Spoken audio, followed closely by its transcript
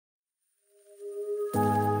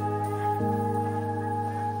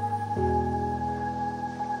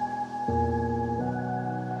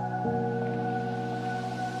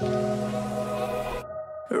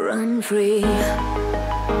free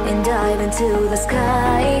and dive into the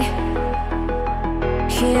sky.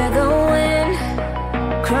 Hear the wind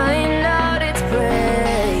crying out its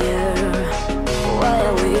prayer. Why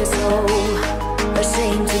are we so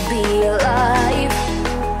ashamed to be alive?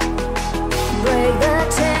 Break the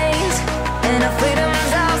chains and our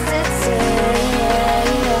freedom's ours to take.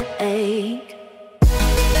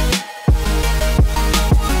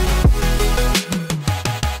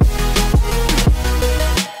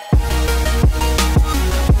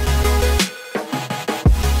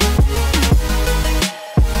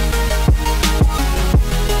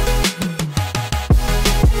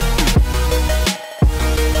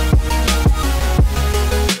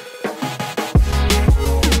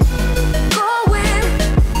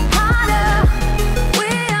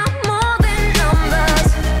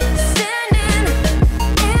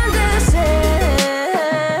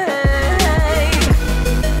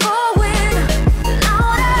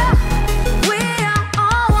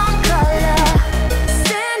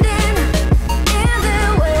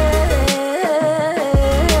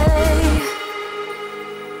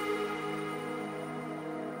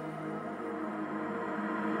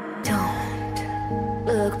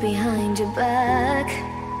 Look behind your back.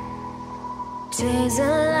 Chase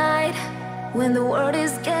a light when the world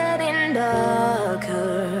is getting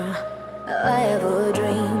darker. I have a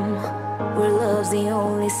dream where love's the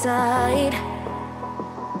only side.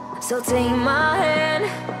 So take my hand,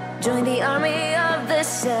 join the army of the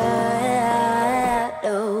side.